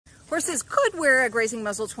Horses could wear a grazing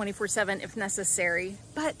muzzle 24/7 if necessary,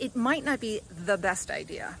 but it might not be the best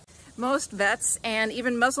idea. Most vets and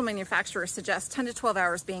even muzzle manufacturers suggest 10 to 12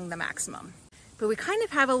 hours being the maximum. But we kind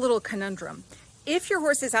of have a little conundrum. If your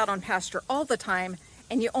horse is out on pasture all the time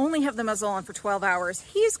and you only have the muzzle on for 12 hours,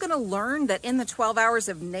 he's going to learn that in the 12 hours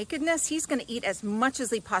of nakedness, he's going to eat as much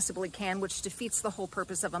as he possibly can, which defeats the whole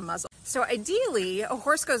purpose of a muzzle. So ideally, a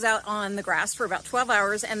horse goes out on the grass for about 12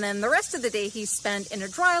 hours, and then the rest of the day he's spent in a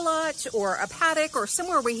dry lot or a paddock or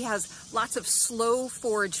somewhere where he has lots of slow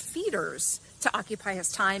forage feeders to occupy his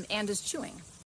time and his chewing.